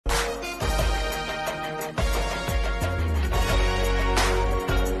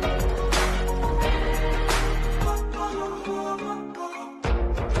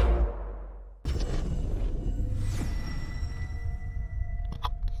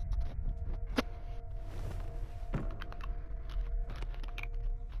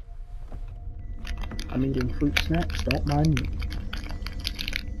I'm eating fruit snacks, don't mind me.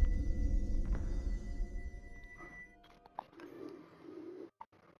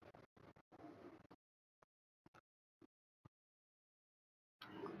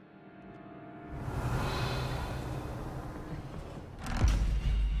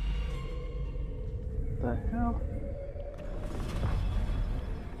 The hell?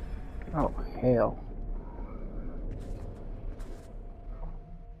 Oh, hell.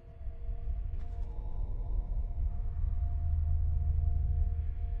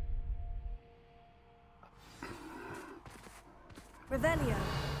 Revelio.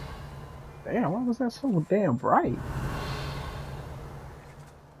 Damn, why was that so damn bright?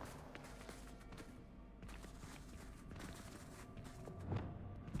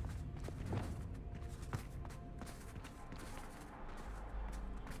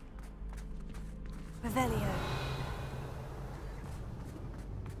 Revelio.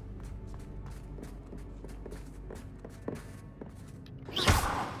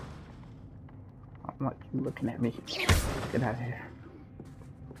 I'm like, you looking at me. Get out of here.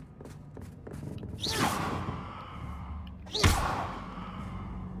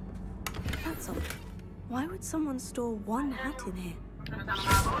 That's odd. Why would someone store one hat in here?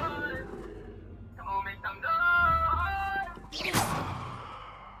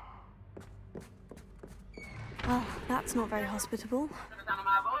 Well, that's not very hospitable.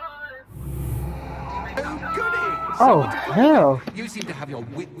 Oh, goody! Oh, hell! You seem to have your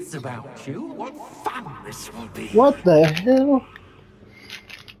wits about you. What fun this will be! What the hell?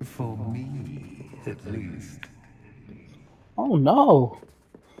 For me, at least. Oh no!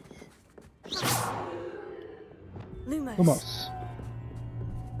 Lumos. Lumos.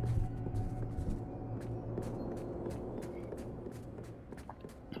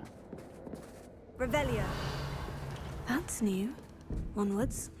 Revelio. That's new.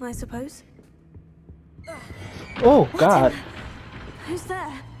 Onwards, I suppose. Oh god! Who's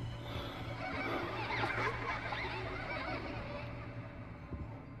there?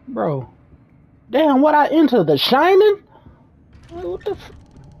 Bro. Damn, what I into? The Shining? What the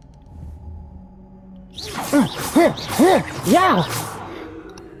yeah!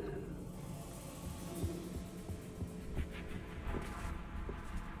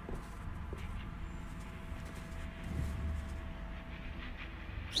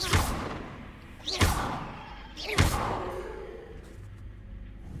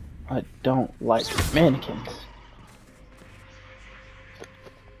 I don't like mannequins.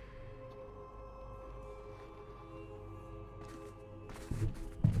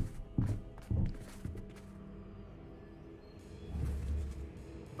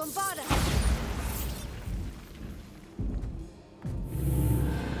 Bombarda.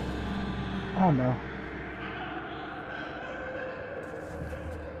 Oh no.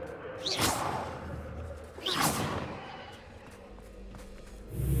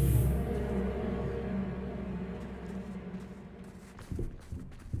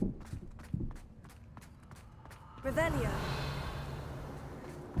 Revelio.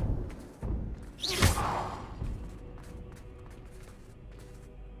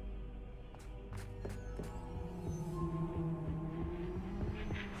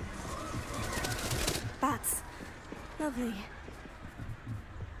 Bats. Lovely.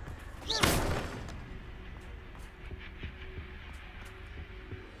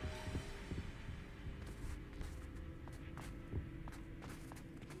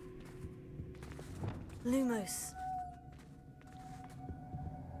 Lumos.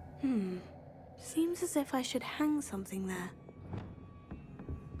 Seems as if I should hang something there.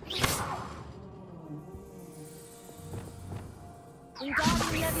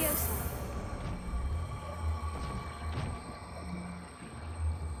 Wingardium Leviosa.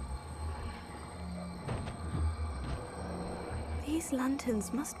 These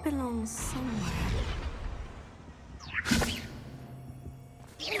lanterns must belong somewhere.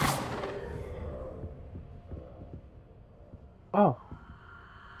 Oh.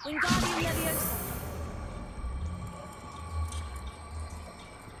 Wingardium Leviosa.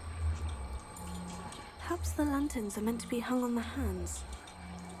 Perhaps the lanterns are meant to be hung on the hands.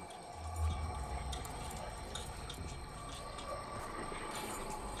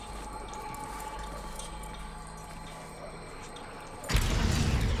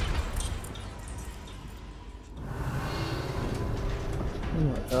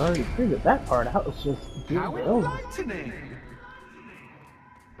 I already figured that part out. It's just How enlightening!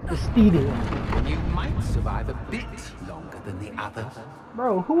 the steeding. You might survive a bit longer than the others.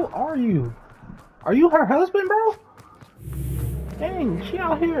 Bro, who are you? Are you her husband, bro? Dang, she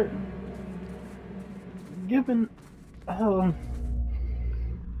out here giving,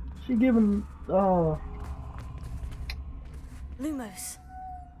 she giving, Lumos.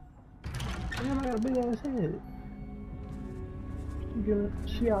 Damn, I got a big ass head.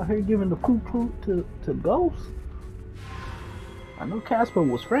 She out here giving the poo to ghosts? I know Casper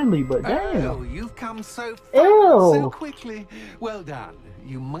was friendly, but damn. Oh, you've come so far, Ew. so quickly. Well done.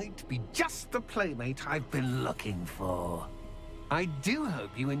 You might be just the playmate I've been looking for. I do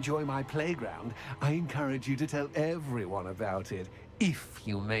hope you enjoy my playground. I encourage you to tell everyone about it. If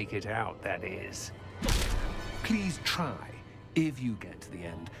you make it out, that is. Please try. If you get to the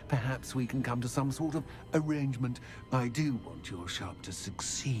end, perhaps we can come to some sort of arrangement. I do want your shop to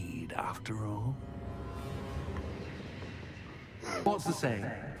succeed, after all. What's the saying?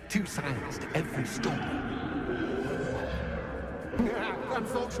 2 sides to every story.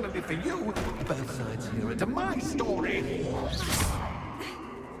 Unfortunately for you, both sides here are to my story.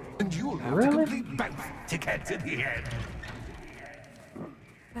 And you'll have to complete both to get to the end.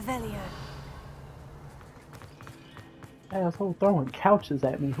 Revelio. Asshole throwing couches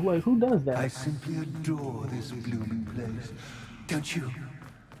at me. Wait, who does that? I simply adore this blooming place. Don't you?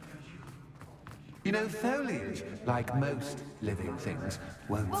 You know, foliage, like most living things,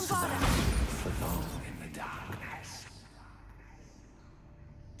 won't survive for long in the darkness.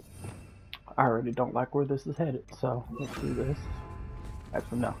 I already don't like where this is headed, so let's do this.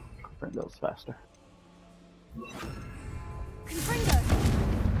 Actually, no. Confront goes faster. Confringo!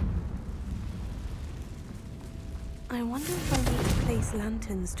 I wonder if I need to place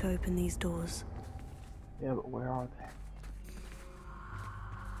lanterns to open these doors. Yeah, but where are they?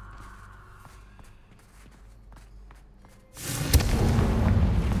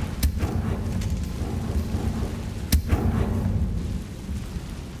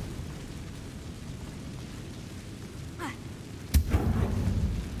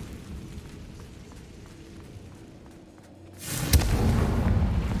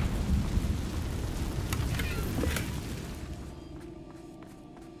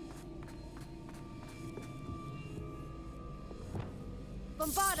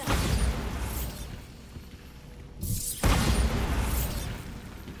 Bombarda!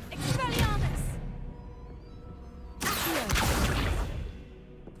 Expelliarmus! Accio!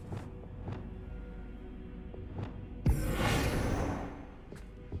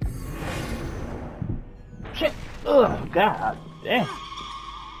 Shit! Ugh, god damn.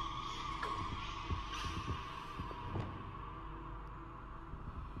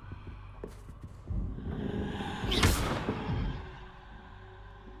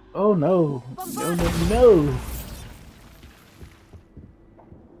 Oh no. No, no, no.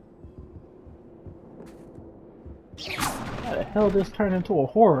 How the hell this turned into a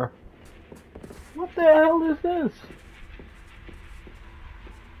horror? What the hell is this?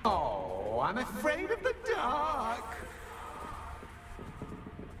 Oh, I'm afraid of the dark.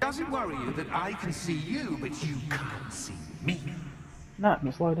 Does it worry you that I can see you, but you can't see me? Not in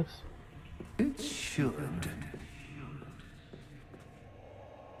the slightest. It should.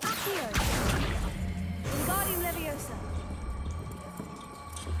 Accio! Wingardium Leviosa!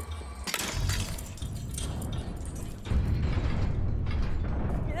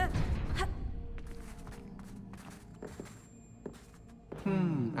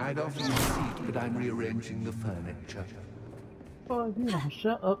 I'd offer you a seat, but I'm rearranging the furniture. Oh, you don't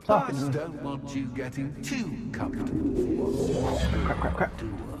shut up I talking to me. don't want you getting too comfortable. Crap, crap, crap.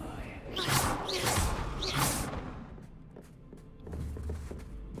 Do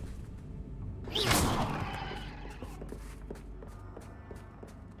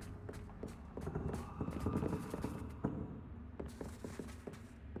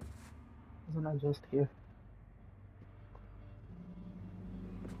Wasn't I just here?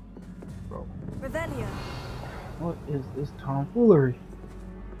 Bro, Revelio! what is this tomfoolery?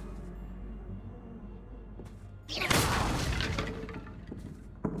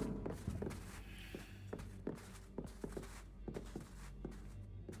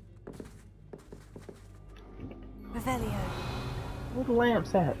 Revelio! Where the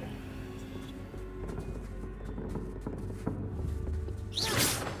lamps at?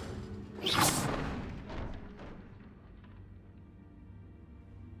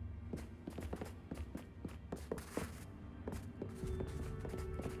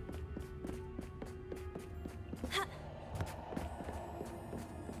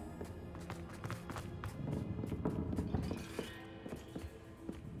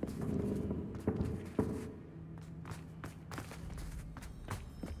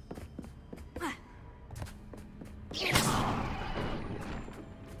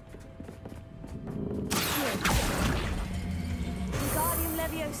 Wingardium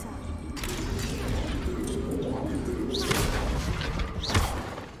Leviosa!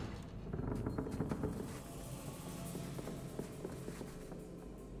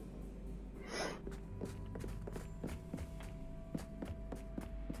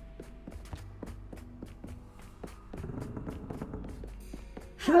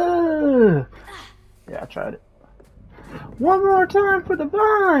 Yeah, I tried it. One more time for the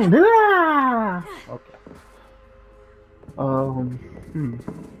vine. Ah! Okay.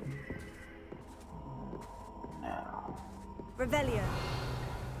 Now, Revelio.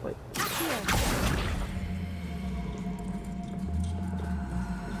 wait. Accio.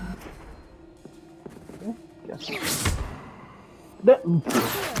 Guess what? That, Wingardium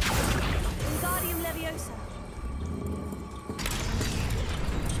Leviosa.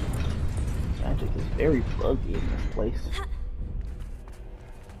 magic is very buggy in this place.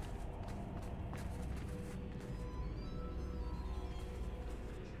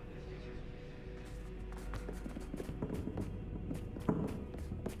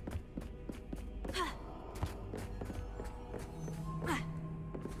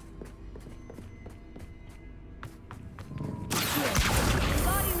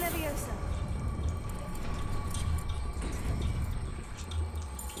 Wingardium Leviosa.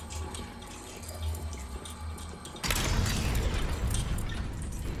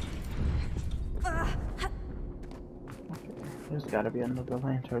 There's gotta be another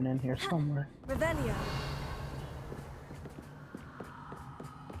lantern in here somewhere. Revelio.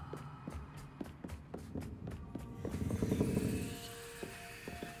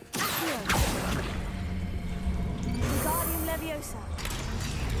 Accio. Wingardium Leviosa.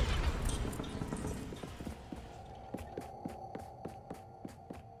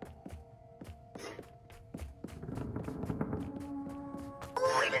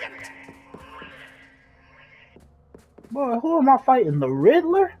 Boy, who am I fighting? The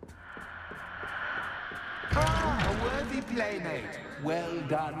Riddler? Ah, a worthy playmate. Well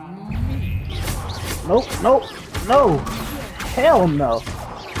done, me. Nope, nope, no. Hell no.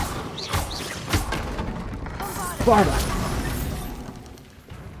 Sparta.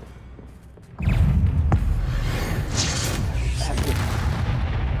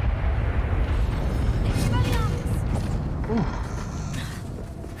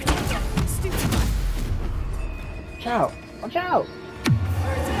 Watch out. Watch out.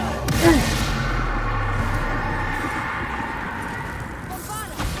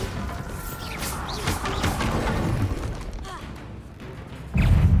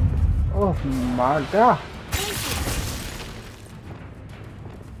 Oh my god.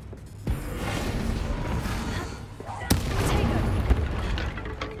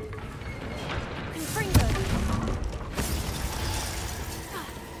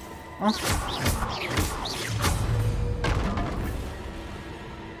 Huh?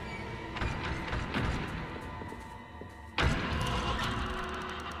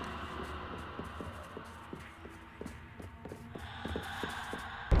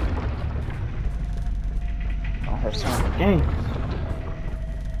 I'll have some of the games.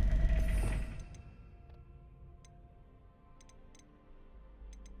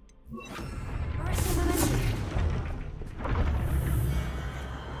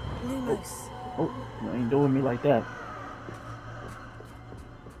 Lumos. Oh, you ain't doing me like that.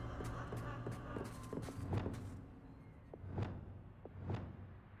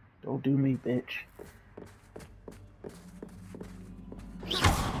 Don't do me, bitch.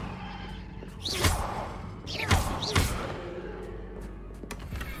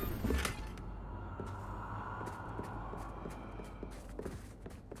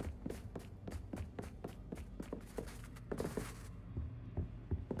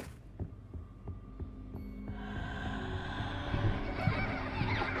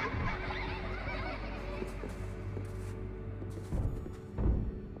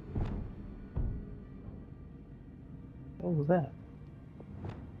 What was that?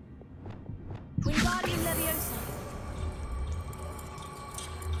 Wingardium Leviosa.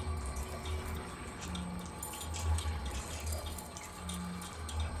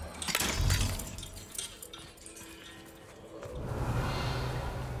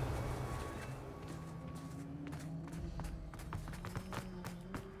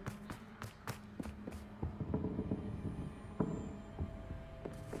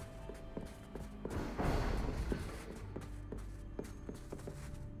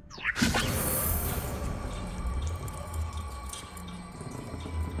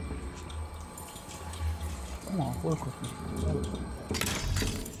 Come on, work with me.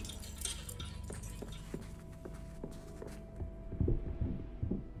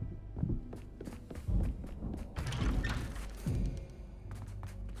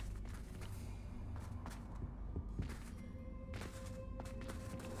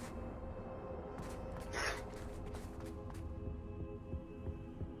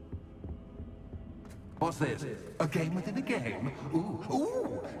 What's this? A game within a game? Ooh,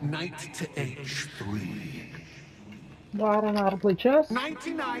 ooh! Knight to H3. Well, I don't know how to play chess.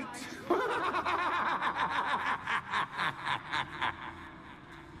 Nighty night.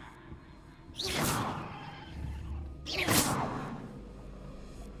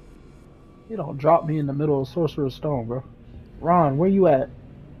 You don't drop me in the middle of Sorcerer's Stone, bro. Ron, where you at?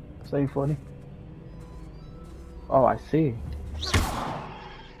 This ain't funny. Oh, I see.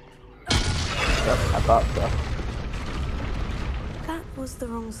 Yep, I thought so. That was the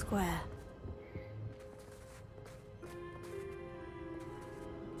wrong square.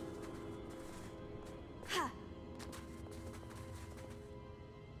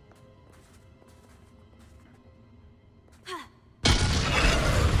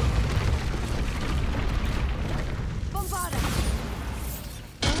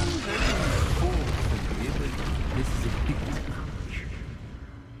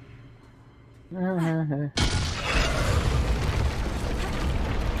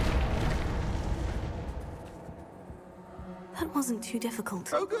 That wasn't too difficult.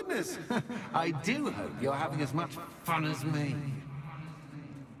 Oh, goodness. I do hope you're having as much fun as me.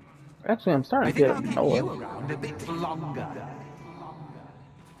 Actually, I'm starting I to think get I'll keep annoyed. you around a bit longer.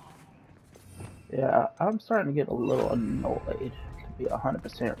 Yeah, I'm starting to get a little annoyed, to be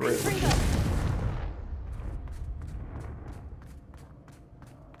 100% real.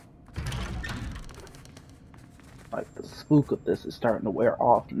 Like, the spook of this is starting to wear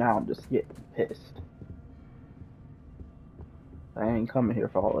off. Now I'm just getting pissed. I ain't coming here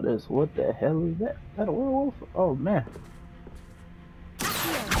for all of this. What the hell is that? Is that a werewolf? Oh, man.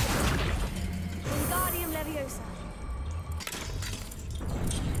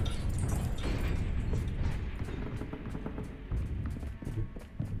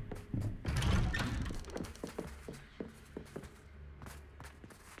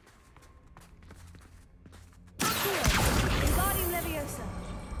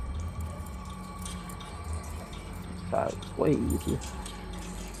 It's way easier.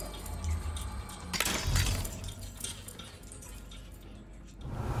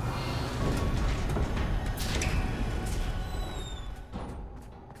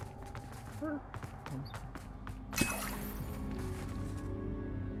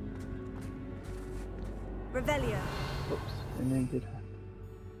 Revelio. Oops, and then get.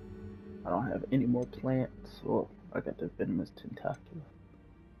 I don't have any more plants. Well, I got the venomous tentacula.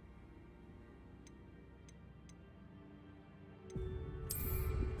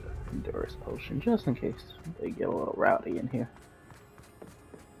 Endurance potion, just in case they get a little rowdy in here.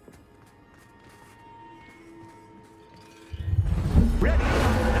 Ready?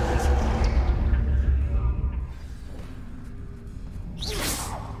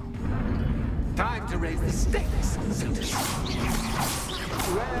 Time to raise the stakes, so to speak.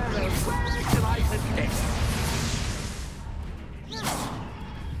 Where shall I begin?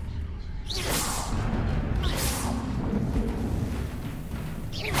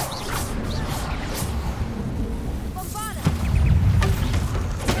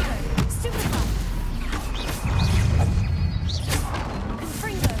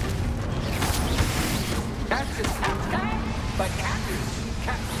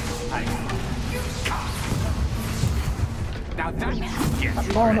 I'm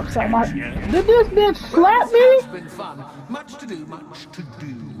going upside my. Did this bitch slap me? It's been fun. Much to do, much to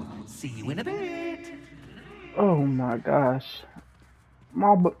do. See you in a bit. Oh my gosh.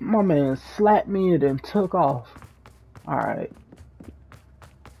 My man slapped me and then took off. Alright.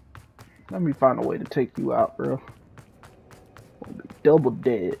 Let me find a way to take you out, bro. We'll be double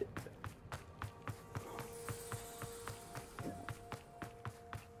dead.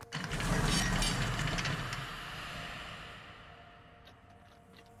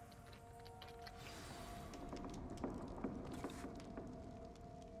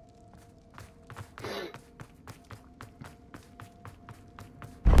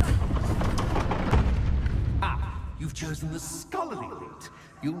 You've chosen the scholarly route.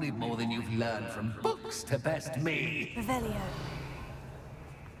 You'll need more than you've learned from books to best me. Revelio.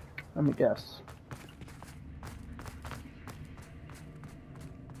 Let me guess.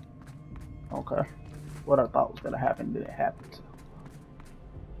 Okay. What I thought was gonna happen didn't happen.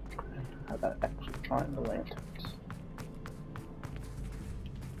 I gotta actually find the lanterns.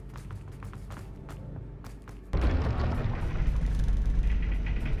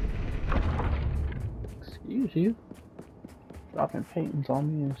 Excuse you. Dropping paintings on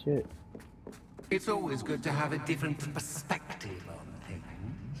me and shit. It's always good to have a different perspective on things.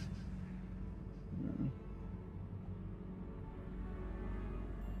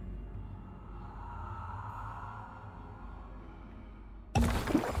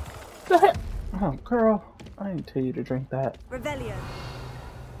 The heck? Oh, girl. I didn't tell you to drink that. Revelio.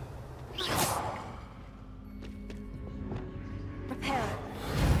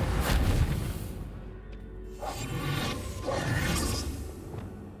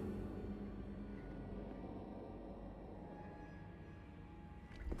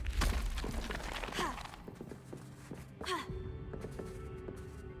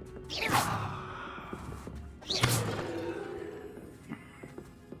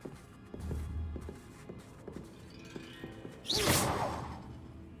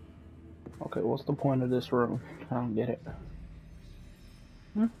 Okay, what's the point of this room? I don't get it.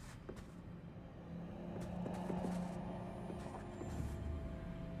 Hmm?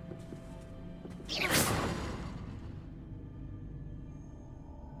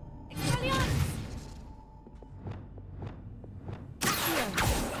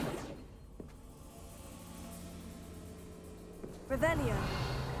 Revelio.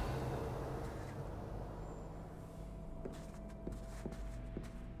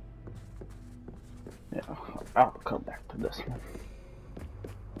 Yeah, I'll come back to this one.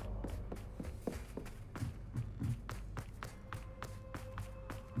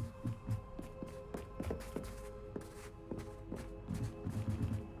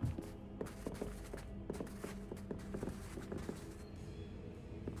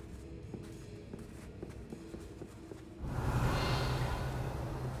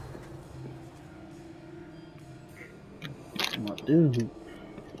 Oh, dude,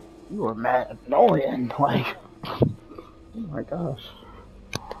 you are mad annoying. Like, oh my gosh.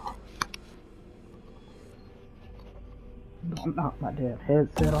 Don't knock my damn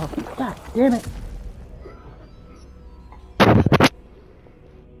headset off. God damn it. Go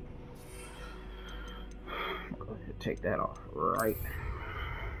ahead and take that off right.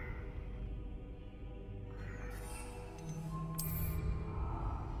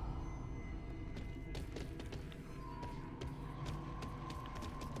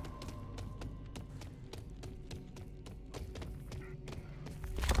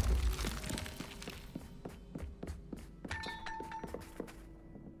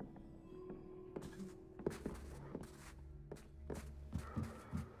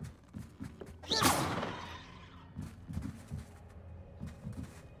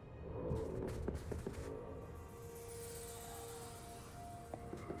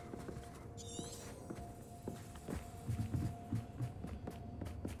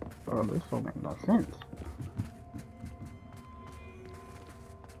 Oh, this don't make no sense.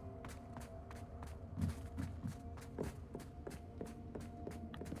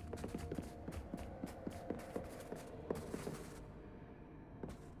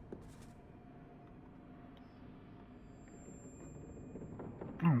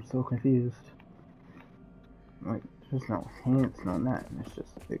 I'm so confused. Like, there's no hints, no nothing. It's just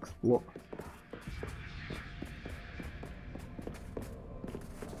explore.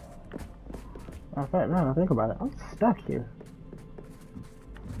 Matter of fact, now that I think about it, I'm stuck here.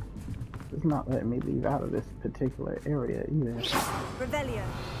 It's not letting me leave out of this particular area either. Revelio.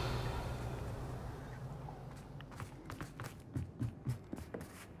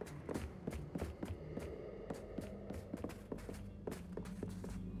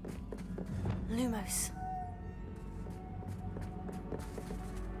 Lumos.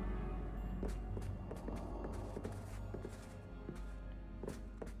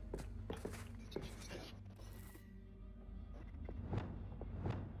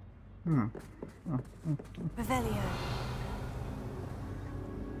 Revelio.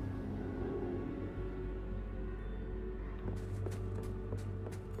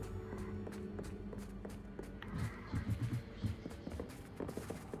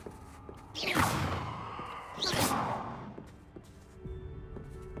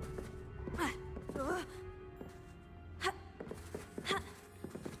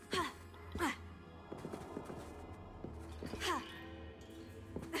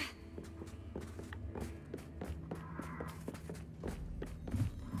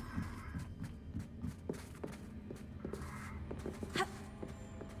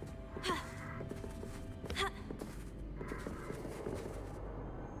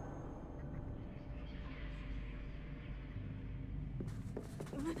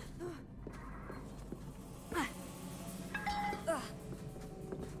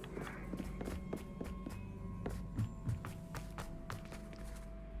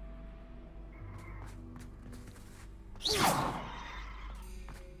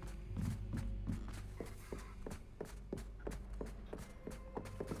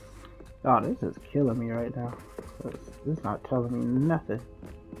 Oh, this is killing me right now. This is not telling me nothing.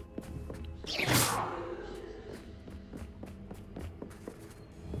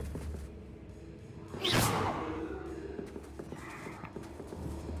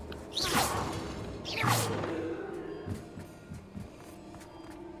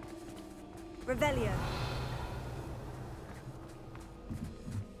 Revelio.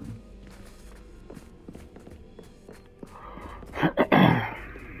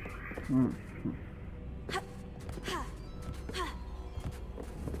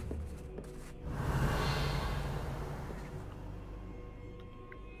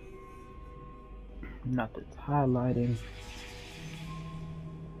 Nothing's highlighting.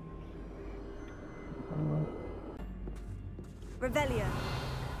 Revelio.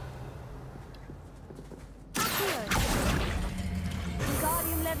 Accio.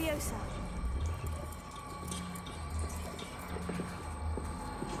 Wingardium Leviosa.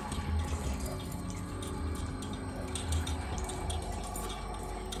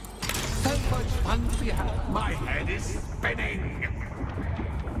 So much fun to be had. My head is spinning.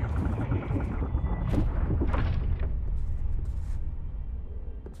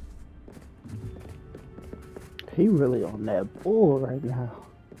 He really on that bull right now.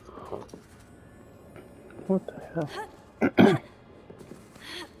 What the hell?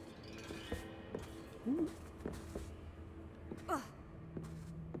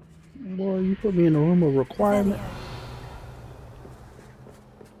 Boy, you put me in a room of requirement.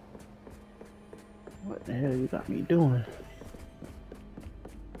 What the hell you got me doing?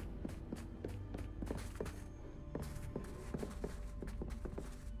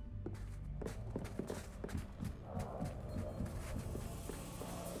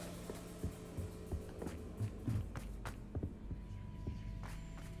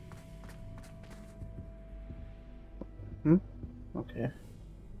 Okay.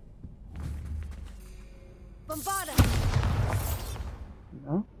 Bombarda.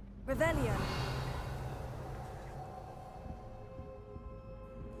 No? Revelio.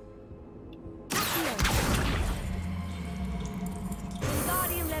 Accio.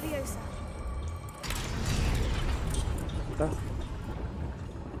 Wingardium Leviosa. Stuff.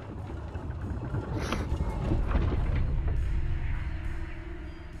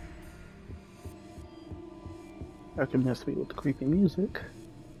 That can mess me with the creepy music.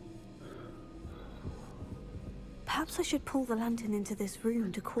 Perhaps I should pull the lantern into this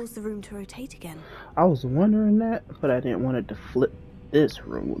room to cause the room to rotate again. I was wondering that, but I didn't want it to flip this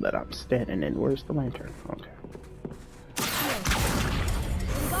room that I'm standing in. Where's the lantern? Okay.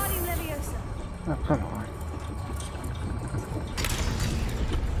 Wingardium Leviosa. Oh, come on.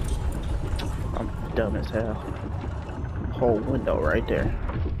 I'm dumb as hell. Whole window right there.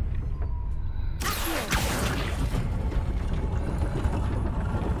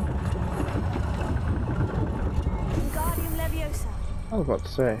 Wingardium Leviosa. I was about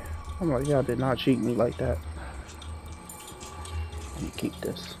to say, I'm like, y'all did not cheat me like that. Let me keep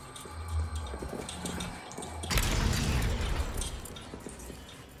this.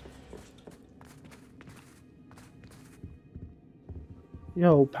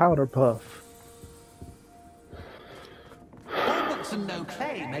 Yo, Powder Puff. All books and no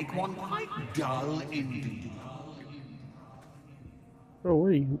clay make one quite dull indeed. Bro, what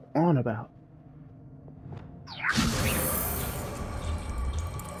are you on about?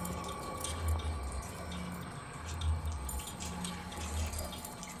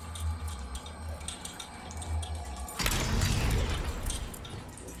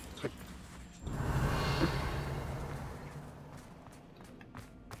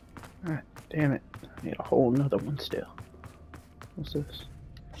 Ah, damn it. I need a whole nother one still. What's this?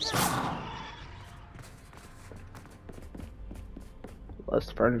 The less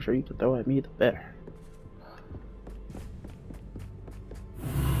furniture you can throw at me, the better.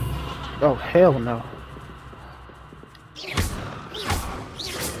 Oh, hell no.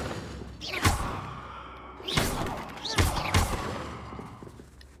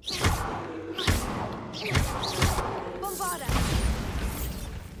 Bombarda.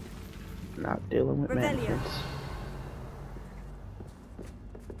 Not dealing with Revelio. mannequins.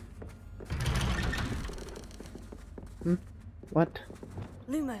 What?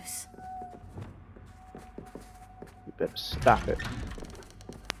 Lumos. You better stop it.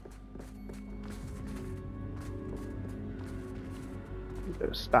 You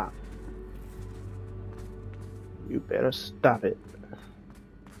better stop. You better stop it.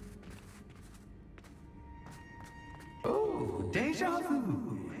 Oh, deja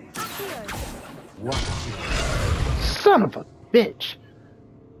vu. Accio. What? Son of a bitch!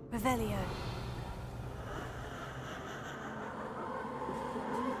 Revelio.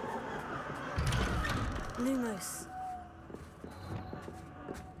 Lumos.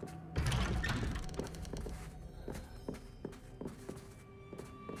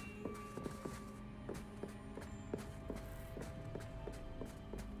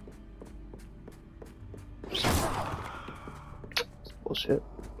 It's bullshit.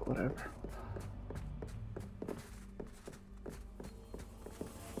 Whatever.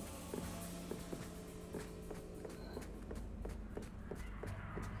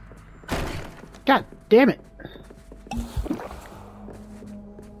 God damn it!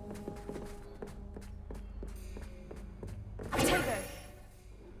 Tego.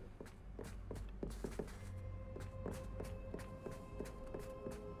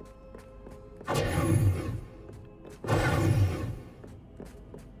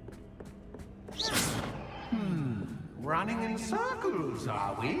 running in circles,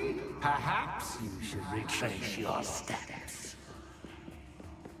 are we? Perhaps you should retrace your steps.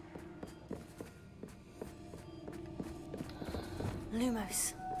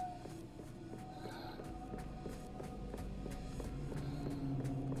 Lumos.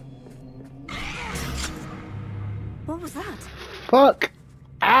 What was that? Fuck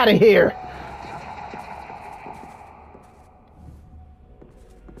out of here.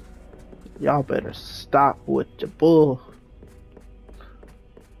 Y'all better stop with your bull.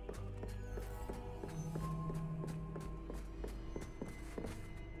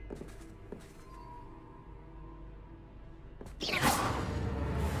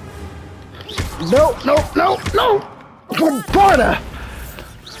 No, no, no, no! Bombarda!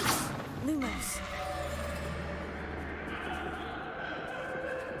 Lumos.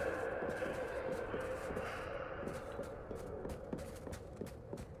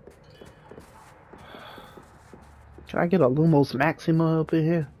 Can I get a Lumos Maxima up in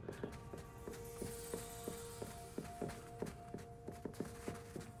here?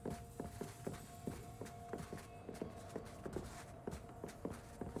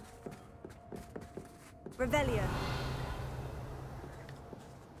 Revelio.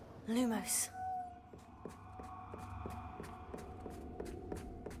 Lumos.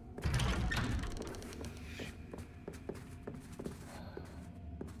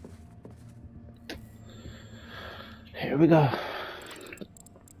 Here we go.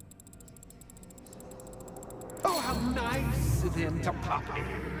 Oh, how nice of him to pop in.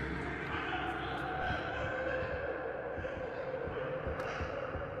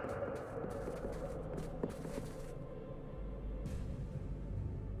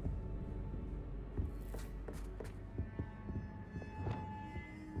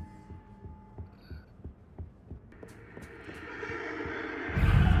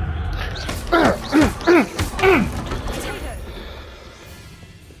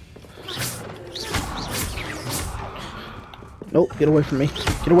 Nope, get away from me.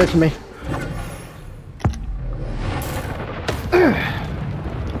 Get away from me.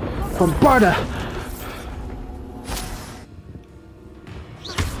 Bombarda!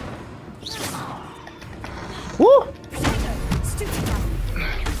 Woo!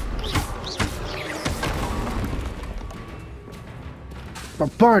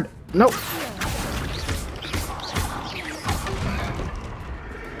 Bombard! Nope.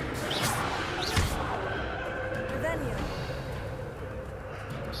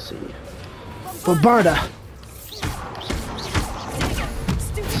 Bombarda!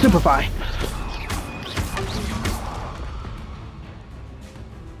 Superfy!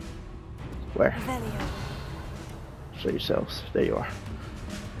 Where? Show yourselves. There you are.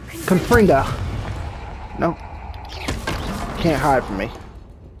 Confringo! No. Can't hide from me.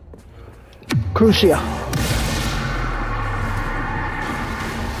 Crucia!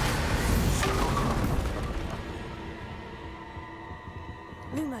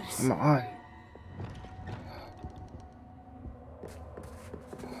 Come on.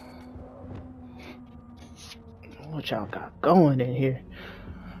 What y'all got going in here?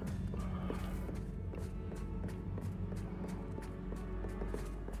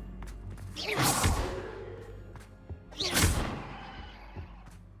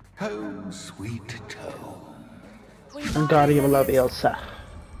 Home, sweet home. Wingardium Leviosa.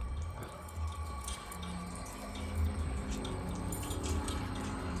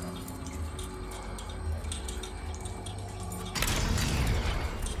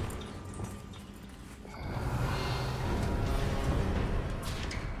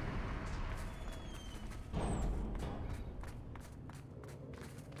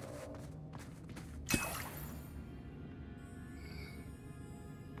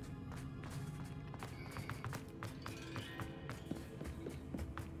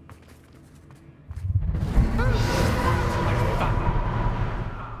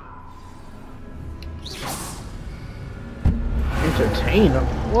 Entertain them.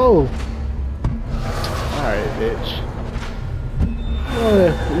 Whoa. Alright, bitch.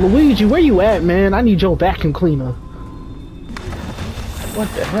 Luigi, where you at, man? I need your vacuum cleaner. What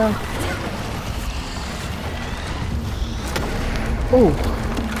the hell? Oh.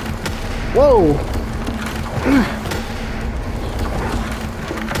 Whoa.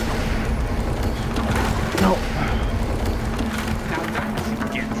 No. Now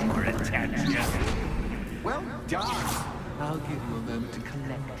that gets your attention. Well done. I'll give you a moment to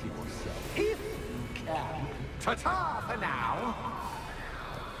collect yourself, if you can. Ta-ta for now.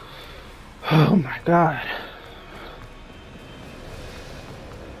 Oh my god.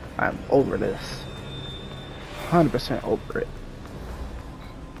 I'm over this. 100% over it.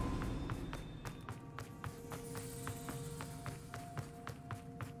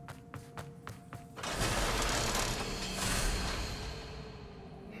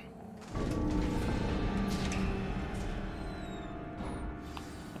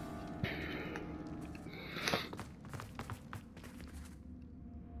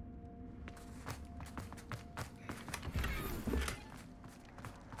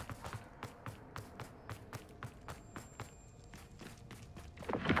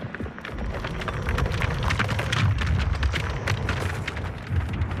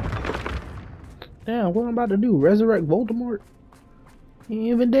 Damn, what I'm about to do? Resurrect Voldemort? He ain't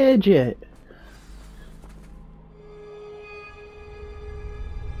even dead yet.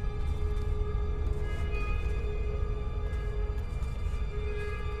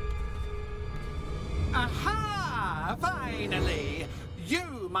 Aha! Finally!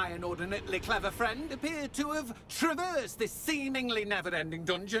 You, my inordinately clever friend, appear to have traversed this seemingly never-ending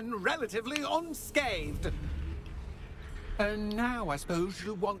dungeon relatively unscathed. And now I suppose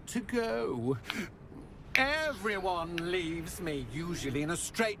you'll want to go. Everyone leaves me, usually in a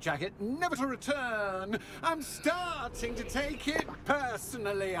straitjacket, never to return. I'm starting to take it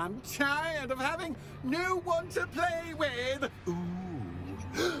personally. I'm tired of having no one to play with.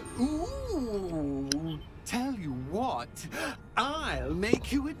 Ooh. Ooh. Tell you what, I'll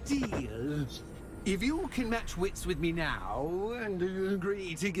make you a deal. If you can match wits with me now, and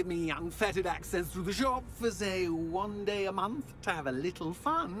agree to give me unfettered access to the shop for, say, 1 day a month to have a little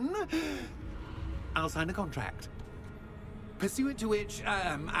fun, I'll sign a contract. Pursuant to which,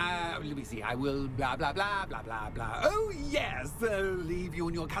 let me see, I will blah, blah, blah, blah, blah, blah. Oh, yes, leave you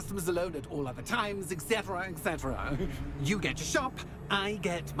and your customers alone at all other times, etc., etc. You get your shop, I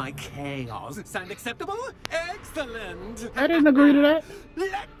get my chaos. Sound acceptable? Excellent! I didn't agree to that.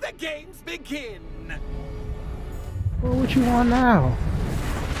 Let the games begin! Well, what you want now?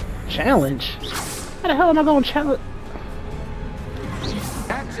 Challenge? How the hell am I gonna challenge?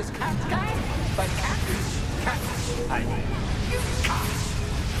 Catch is cat, but cat is cat. I mean, you cat.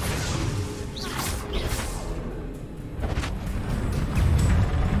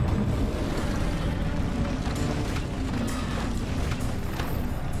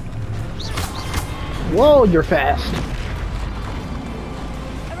 Whoa, you're fast.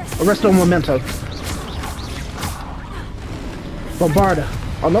 Arresto Memento. Bombarda.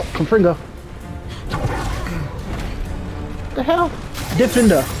 Oh no, Confringo. The hell?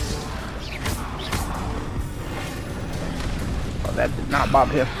 Defender. Oh, that did not bob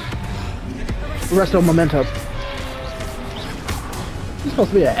him. Arresto Memento. He's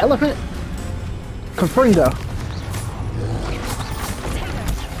supposed to be an elephant? Confringo.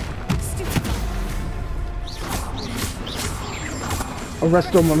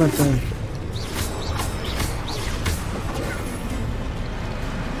 Arresto Momentum.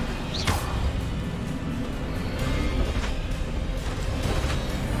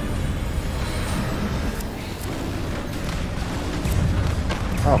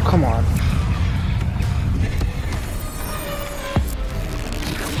 Oh, come on.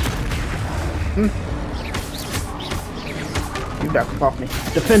 You back up off me.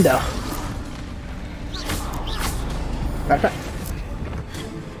 Defender. Back.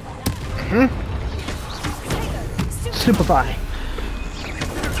 Stupefy.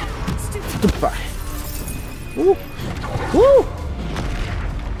 Stupefy. Woo. Woo.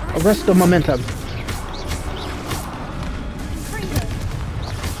 Arresto Momentum.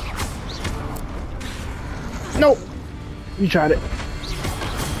 Nope. You tried it.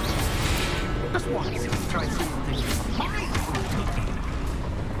 Just once, try something.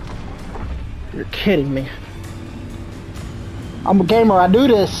 You're kidding me. I'm a gamer, I do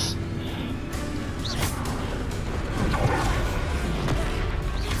this.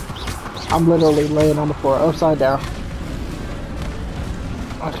 I'm literally laying on the floor, upside down.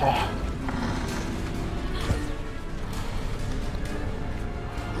 Okay.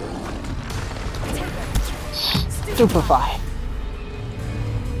 Stupefy.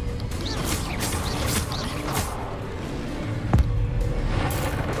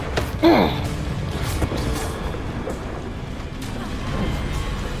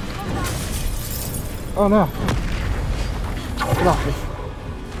 Oh no. Get off me.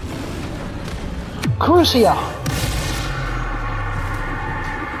 Crucia!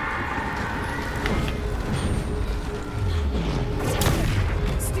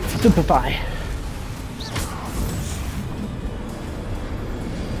 Stupefy.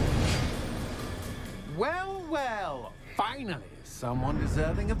 Well, well, finally, someone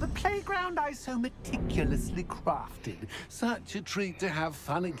deserving of the playground I so meticulously crafted. Such a treat to have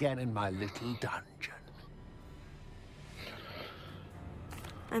fun again in my little dungeon.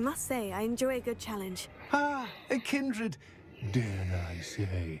 I must say, I enjoy a good challenge. Ah, a kindred, dare I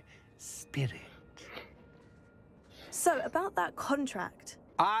say, spirit. So, about that contract.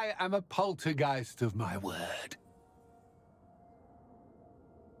 I am a poltergeist of my word.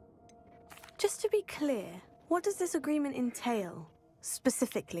 Just to be clear, what does this agreement entail,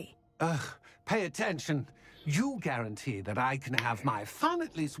 specifically? Pay attention. You guarantee that I can have my fun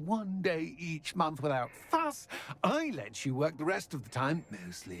at least 1 day each month without fuss. I let you work the rest of the time,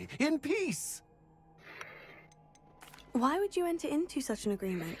 mostly in peace. Why would you enter into such an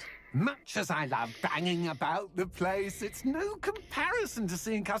agreement? Much as I love banging about the place, it's no comparison to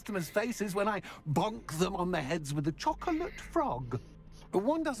seeing customers' faces when I bonk them on the heads with a chocolate frog.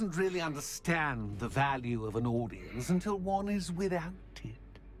 One doesn't really understand the value of an audience until one is without it.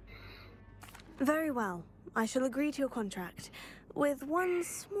 Very well. I shall agree to your contract, with one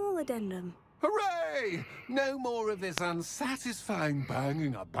small addendum. Hooray! No more of this unsatisfying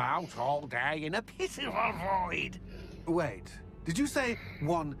banging about all day in a pitiful void. Wait, did you say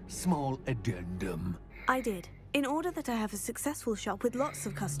one small addendum? I did. In order that I have a successful shop with lots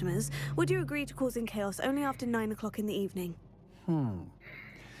of customers, would you agree to causing chaos only after 9 o'clock in the evening?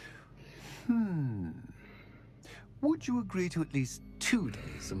 Would you agree to at least 2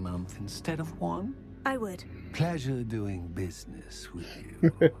 days a month instead of 1? I would. Pleasure doing business with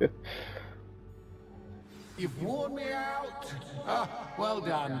you. You've worn me out. Well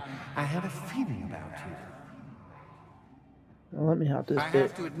done. I had a feeling about you. Well, let me have this I bit.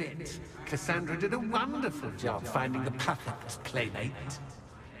 have to admit, Cassandra did a wonderful job finding the perfect playmate.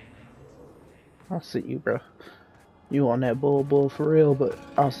 I'll see you, bro. You on that bull for real, but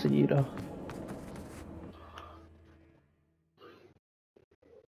I'll see you though.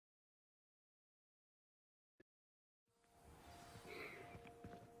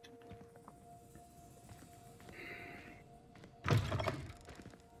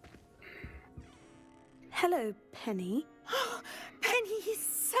 Hello, Penny. Penny is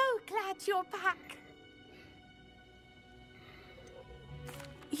so glad you're back.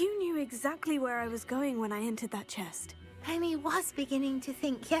 You knew exactly where I was going when I entered that chest. Penny was beginning to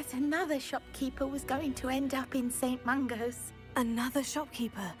think yet another shopkeeper was going to end up in St. Mungo's. Another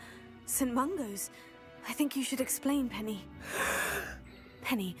shopkeeper? St. Mungo's? I think you should explain, Penny.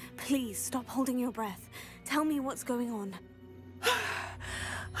 Penny, please stop holding your breath. Tell me what's going on.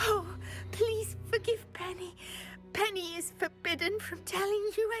 Oh, please forgive Penny. Penny is forbidden from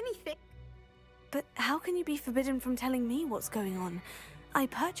telling you anything. But how can you be forbidden from telling me what's going on? I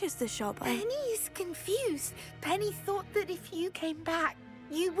purchased the shop. Penny is confused. Penny thought that if you came back,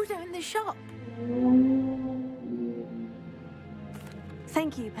 you would own the shop.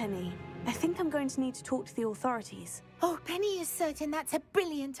 Thank you, Penny. I think I'm going to need to talk to the authorities. Oh, Penny is certain that's a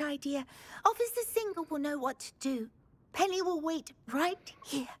brilliant idea. Officer Singer will know what to do. Penny will wait right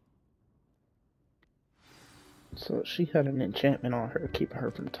here. So she had an enchantment on her, keeping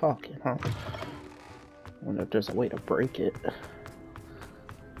her from talking, huh? I wonder if there's a way to break it.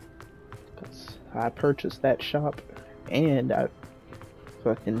 Cause I purchased that shop, and I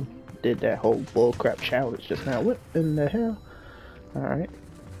fucking did that whole bullcrap challenge just now. What in the hell? Alright.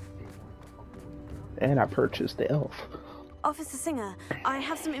 And I purchased the elf. Officer Singer, I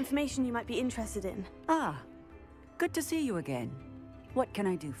have some information you might be interested in. Ah, good to see you again. What can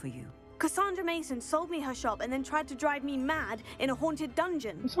I do for you? Cassandra Mason sold me her shop and then tried to drive me mad in a haunted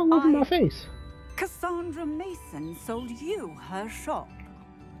dungeon. What's all over my face? Cassandra Mason sold you her shop.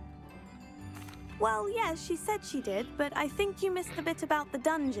 Well, yes, she said she did, but I think you missed the bit about the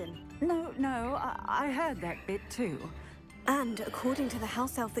dungeon. No, I heard that bit too. And according to the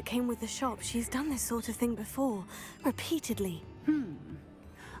house elf that came with the shop, she's done this sort of thing before, repeatedly.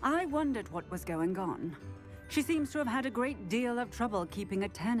 I wondered what was going on. She seems to have had a great deal of trouble keeping a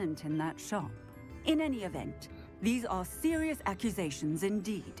tenant in that shop. In any event, these are serious accusations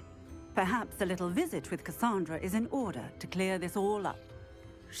indeed. Perhaps a little visit with Cassandra is in order to clear this all up.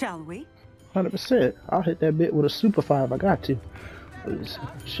 Shall we? 100%. I'll hit that bit with a super 5 I got to. 'Cause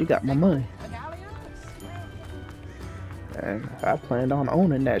she got my money. And I planned on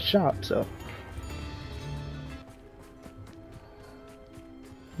owning that shop, so.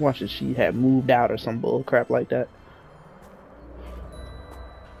 Watching she had moved out or some bull crap like that.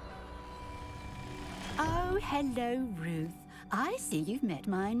 Oh, hello, Ruth. I see you've met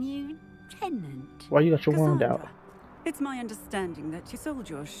my new tenant. Why you got your wand Cassandra, out? it's my understanding that you sold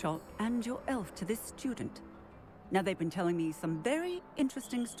your shop and your elf to this student. Now, they've been telling me some very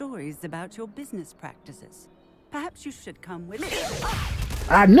interesting stories about your business practices. Perhaps you should come with me.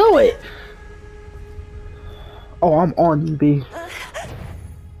 I knew it! Oh, I'm on you, B.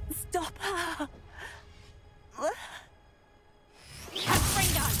 Stop her.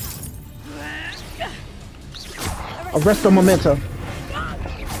 Arrest the momentum.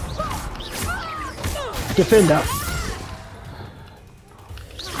 Defender.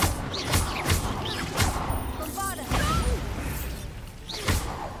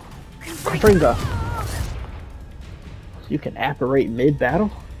 Finger. You can apparate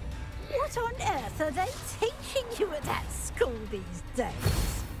mid-battle? What on earth are they teaching you at that school these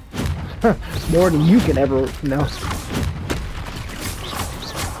days? More than you can ever know.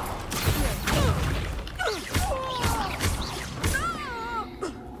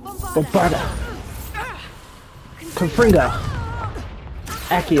 Bombarda. Confringo.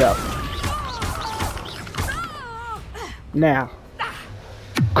 Accio. Now.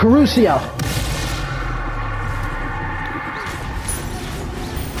 Crucio.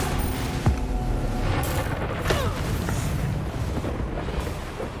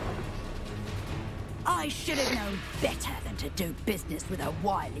 I should have known better than to do business with a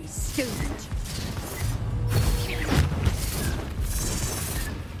wily student.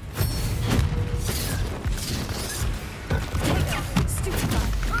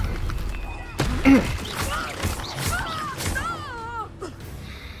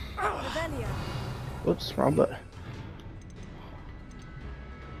 Whoops, wrong button.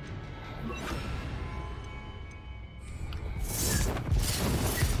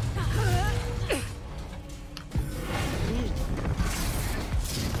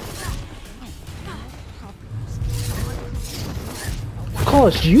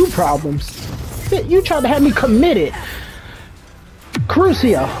 Caused you problems. You tried to have me committed.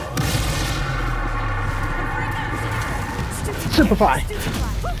 Crucio. Simplify.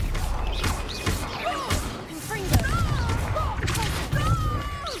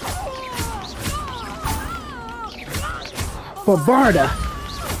 Bombarda.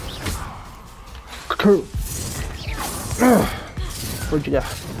 Crew. Where'd you go?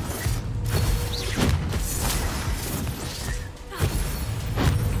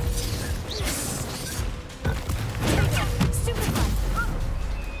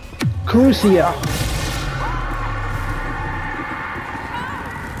 Crucio.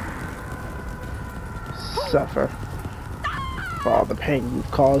 Suffer for all the pain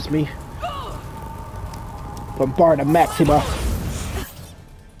you've caused me. Bombarda Maxima.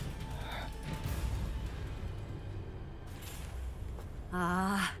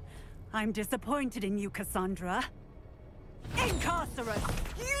 I'm disappointed in you, Cassandra. Incarcerate!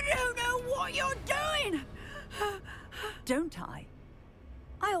 You don't know what you're doing! Don't I?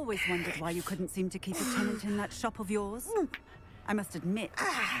 I always wondered why you couldn't seem to keep a tenant in that shop of yours. I must admit,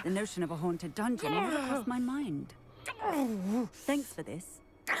 the notion of a haunted dungeon never crossed my mind. Thanks for this.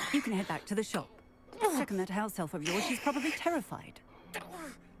 You can head back to the shop. Second that house elf of yours, she's probably terrified.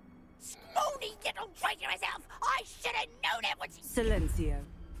 Spoony little traitorous elf! I should have known it was... Silencio.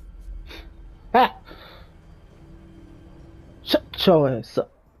 Ha! Shut your ass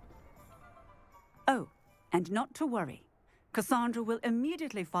up. Oh, and not to worry. Cassandra will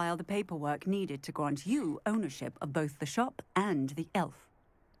immediately file the paperwork needed to grant you ownership of both the shop and the elf.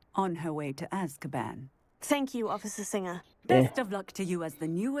 On her way to Azkaban. Thank you, Officer Singer. Best of luck to you as the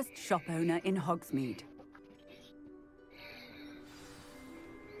newest shop owner in Hogsmeade.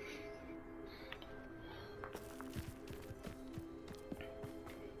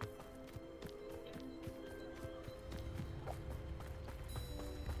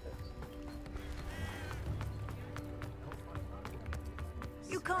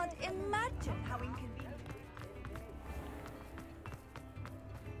 You can't imagine how inconvenient.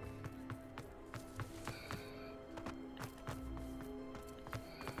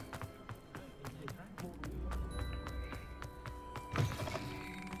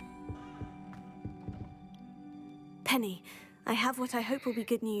 Penny, I have what I hope will be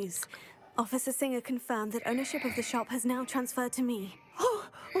good news. Officer Singer confirmed that ownership of the shop has now transferred to me. Oh,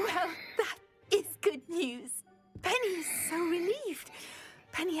 well, that is good news. Penny is so relieved.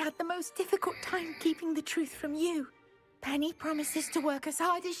 Penny had the most difficult time keeping the truth from you. Penny promises to work as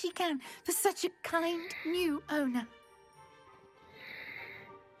hard as she can for such a kind new owner.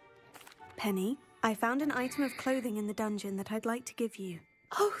 Penny, I found an item of clothing in the dungeon that I'd like to give you.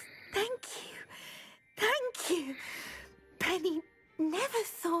 Oh, thank you. Thank you. Penny never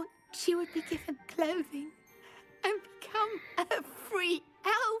thought she would be given clothing and become a free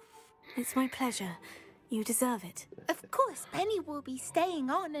elf. It's my pleasure. You deserve it. Of course, Penny will be staying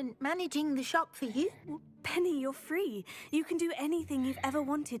on and managing the shop for you. Penny, you're free. You can do anything you've ever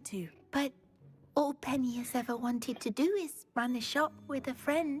wanted to. But all Penny has ever wanted to do is run a shop with a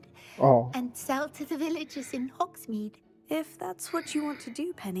friend and sell to the villagers in Hogsmeade. If that's what you want to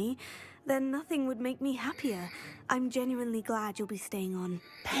do, Penny, then nothing would make me happier. I'm genuinely glad you'll be staying on.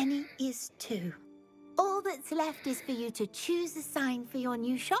 Penny is too. All that's left is for you to choose a sign for your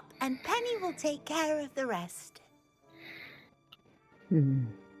new shop, and Penny will take care of the rest.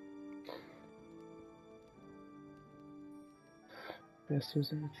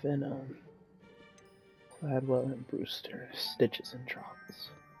 Investors in Venom. Gladwell and Brewster. Stitches and Drops.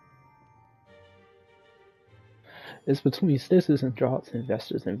 It's between Stitches and Drops and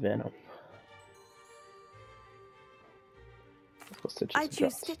Investors in Venom. I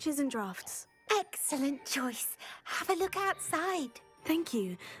choose Stitches and Drafts. Excellent choice. Have a look outside. Thank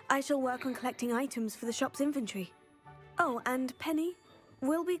you. I shall work on collecting items for the shop's inventory. Oh, and Penny,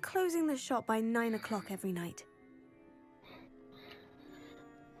 we'll be closing the shop by 9 o'clock every night.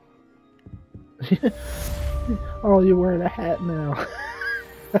 Oh, you're wearing a hat now.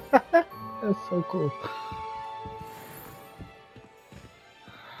 That's so cool.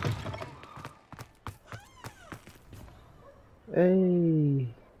 Hey.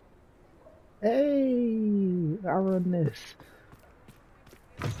 Hey. I run this.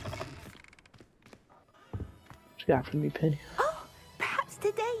 What you got for me, Penny? Oh, perhaps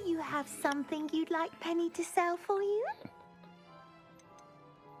today you have something you'd like Penny to sell for you?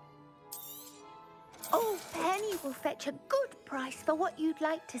 Oh, Penny will fetch a good price for what you'd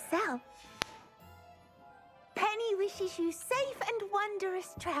like to sell. Penny wishes you safe and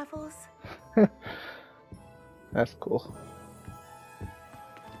wondrous travels. That's cool.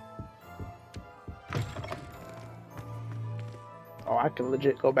 Oh, I can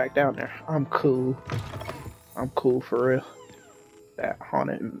legit go back down there. I'm cool. I'm cool for real. That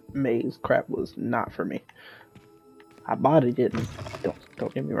haunted maze crap was not for me. I bought it, didn't.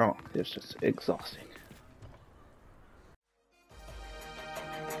 Don't get me wrong. It's just exhausting.